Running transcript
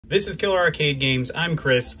This is Killer Arcade Games. I'm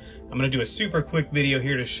Chris. I'm going to do a super quick video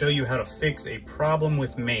here to show you how to fix a problem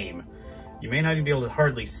with MAME. You may not even be able to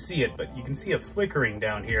hardly see it, but you can see a flickering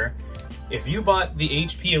down here. If you bought the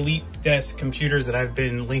HP Elitedesk computers that I've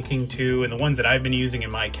been linking to and the ones that I've been using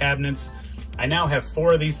in my cabinets, I now have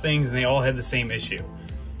 4 of these things and they all had the same issue.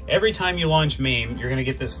 Every time you launch MAME, you're going to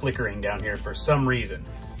get this flickering down here for some reason.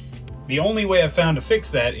 The only way I've found to fix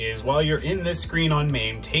that is while you're in this screen on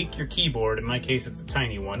MAME, take your keyboard, in my case it's a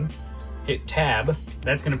tiny one, hit Tab,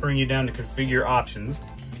 that's going to bring you down to Configure Options.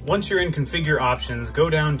 Once you're in Configure Options, go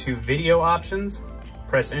down to Video Options,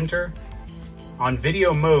 press Enter. On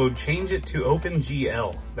video mode, change it to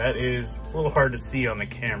OpenGL. It's a little hard to see on the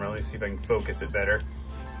camera. Let me see if I can focus it better.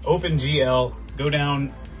 OpenGL, go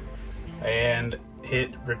down and hit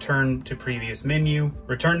Return to Previous Menu.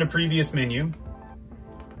 Return to Previous Menu.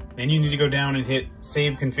 Then you need to go down and hit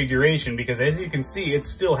Save Configuration, because as you can see, it's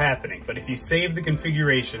still happening. But if you save the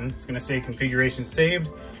configuration, it's going to say Configuration Saved.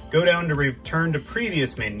 Go down to Return to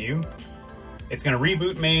Previous Menu. It's going to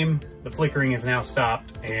reboot MAME. The flickering is now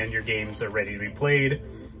stopped, and your games are ready to be played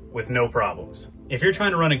with no problems. If you're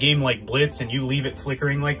trying to run a game like Blitz and you leave it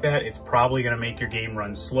flickering like that, it's probably going to make your game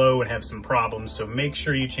run slow and have some problems, so make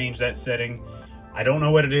sure you change that setting. I don't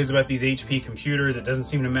know what it is about these HP computers. It doesn't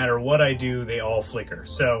seem to matter what I do, they all flicker.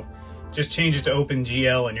 So just change it to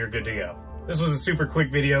OpenGL and you're good to go. This was a super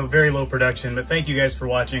quick video, very low production, but thank you guys for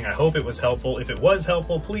watching. I hope it was helpful. If it was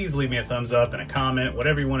helpful, please leave me a thumbs up and a comment,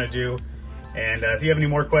 whatever you want to do. And if you have any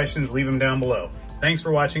more questions, leave them down below. Thanks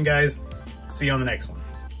for watching, guys. See you on the next one.